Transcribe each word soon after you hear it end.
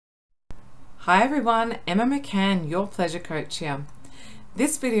Hi everyone, Emma McCann, your pleasure coach here.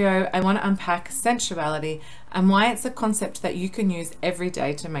 This video, I want to unpack sensuality and why it's a concept that you can use every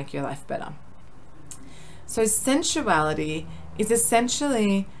day to make your life better. So sensuality is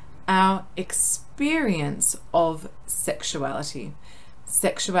essentially our experience of sexuality.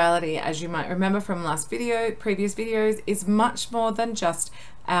 Sexuality, as you might remember from previous videos, is much more than just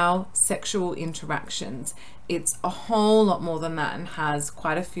our sexual interactions. It's a whole lot more than that and has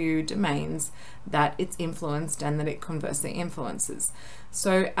quite a few domains that it's influenced and that it conversely influences.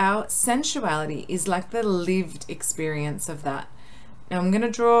 So our sensuality is like the lived experience of that. Now I'm going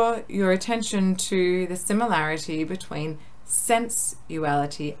to draw your attention to the similarity between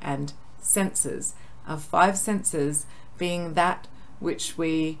sensuality and senses. Our five senses being that which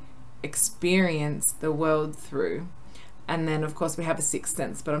we experience the world through. And then of course we have a sixth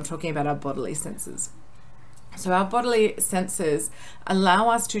sense, but I'm talking about our bodily senses. So our bodily senses allow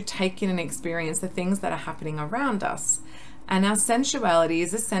us to take in and experience the things that are happening around us. And our sensuality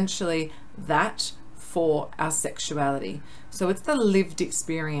is essentially that for our sexuality. So it's the lived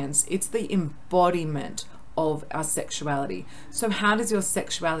experience. It's the embodiment of our sexuality. So how does your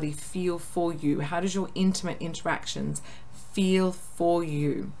sexuality feel for you? How does your intimate interactions feel for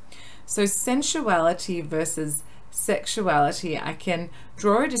you? So sensuality versus sexuality, I can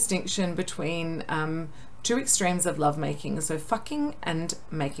draw a distinction between two extremes of lovemaking, so fucking and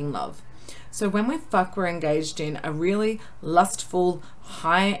making love. So when we fuck, we're engaged in a really lustful,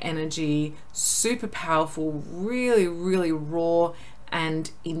 high energy, super powerful, really raw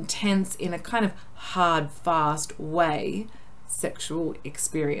and intense, in a kind of hard, fast way, sexual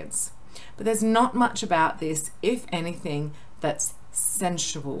experience. But there's not much about this, if anything, that's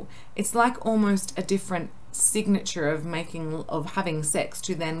sensual. It's like almost a different signature of having sex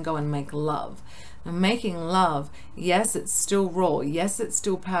to then go and make love. Now, making love, yes, it's still raw, yes, it's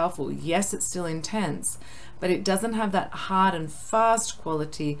still powerful, yes, it's still intense, but it doesn't have that hard and fast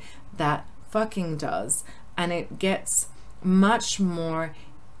quality that fucking does, and it gets much more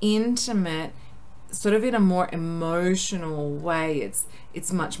intimate, sort of in a more emotional way.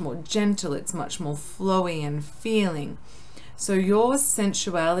 It's much more gentle, it's much more flowy and feeling. So your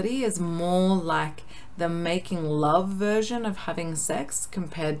sensuality is more like the making love version of having sex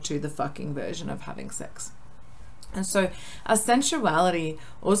compared to the fucking version of having sex. And so our sensuality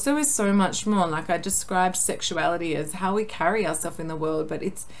also is so much more, like I described sexuality as how we carry ourselves in the world, but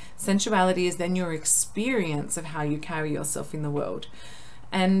sensuality is then your experience of how you carry yourself in the world.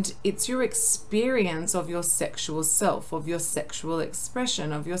 And it's your experience of your sexual self, of your sexual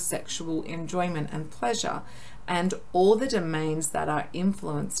expression, of your sexual enjoyment and pleasure, and all the domains that are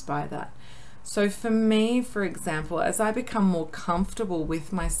influenced by that. So for me, for example, as I become more comfortable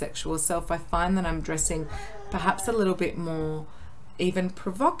with my sexual self, I find that I'm dressing perhaps a little bit more, even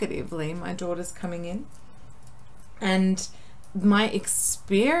provocatively. My daughter's coming in. And my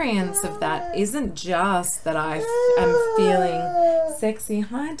experience of that isn't just that I am feeling sexy.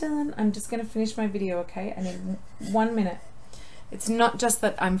 Hi, Dylan. I'm just going to finish my video, okay? I need 1 minute. It's not just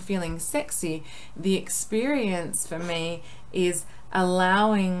that I'm feeling sexy. The experience for me is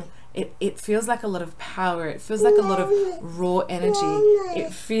allowing it feels like a lot of power. It feels like a lot of raw energy.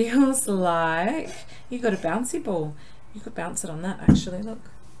 It feels like you got a bouncy ball. You could bounce it on that, actually. Look.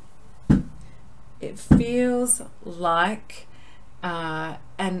 It feels like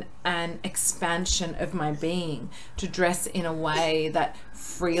an expansion of my being to dress in a way that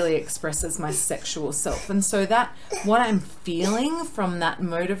freely expresses my sexual self. And so that what I'm feeling from that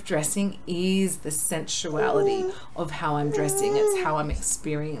mode of dressing is the sensuality of how I'm dressing. It's how I'm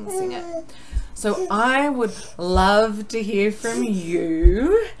experiencing it. So I would love to hear from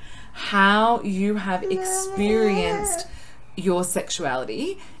you how you have experienced your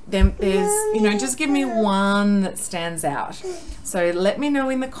sexuality. Then there's, just give me one that stands out. So let me know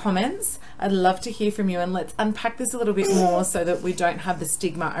in the comments. I'd love to hear from you, and let's unpack this a little bit more so that we don't have the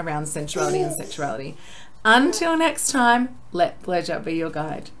stigma around sensuality and sexuality. Until next time, let pleasure be your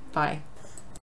guide. Bye.